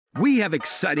We have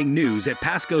exciting news at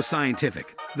PASCO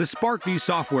Scientific. The SPARKvue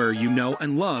software you know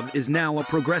and love is now a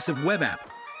progressive web app.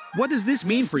 What does this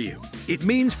mean for you? It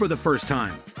means for the first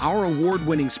time, our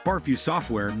award-winning SPARKvue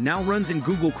software now runs in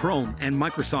Google Chrome and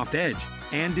Microsoft Edge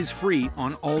and is free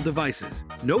on all devices.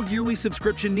 No yearly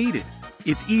subscription needed.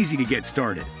 It's easy to get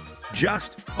started.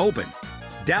 Just open,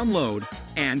 download,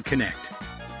 and connect.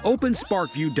 Open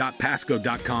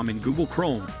SPARKvue.pasco.com in Google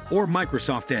Chrome or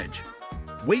Microsoft Edge.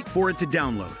 Wait for it to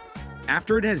download.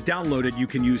 After it has downloaded, you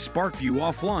can use SPARKvue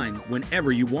offline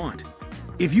whenever you want.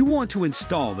 If you want to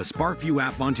install the SPARKvue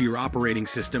app onto your operating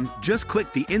system, just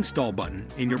click the Install button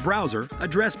in your browser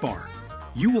address bar.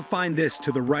 You will find this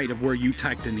to the right of where you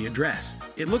typed in the address.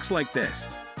 It looks like this.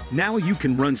 Now you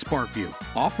can run SPARKvue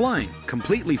offline,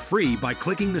 completely free by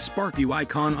clicking the SPARKvue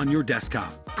icon on your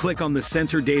desktop. Click on the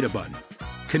Sensor Data button.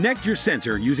 Connect your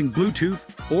sensor using Bluetooth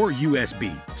or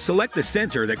USB. Select the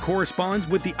sensor that corresponds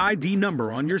with the ID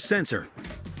number on your sensor.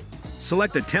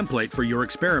 Select a template for your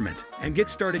experiment and get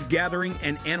started gathering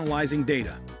and analyzing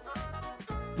data.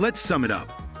 Let's sum it up.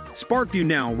 SPARKvue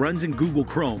now runs in Google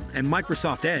Chrome and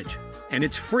Microsoft Edge, and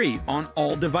it's free on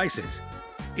all devices.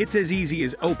 It's as easy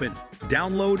as open,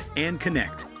 download, and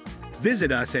connect.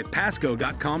 Visit us at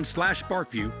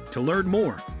pasco.com/SPARKvue to learn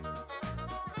more.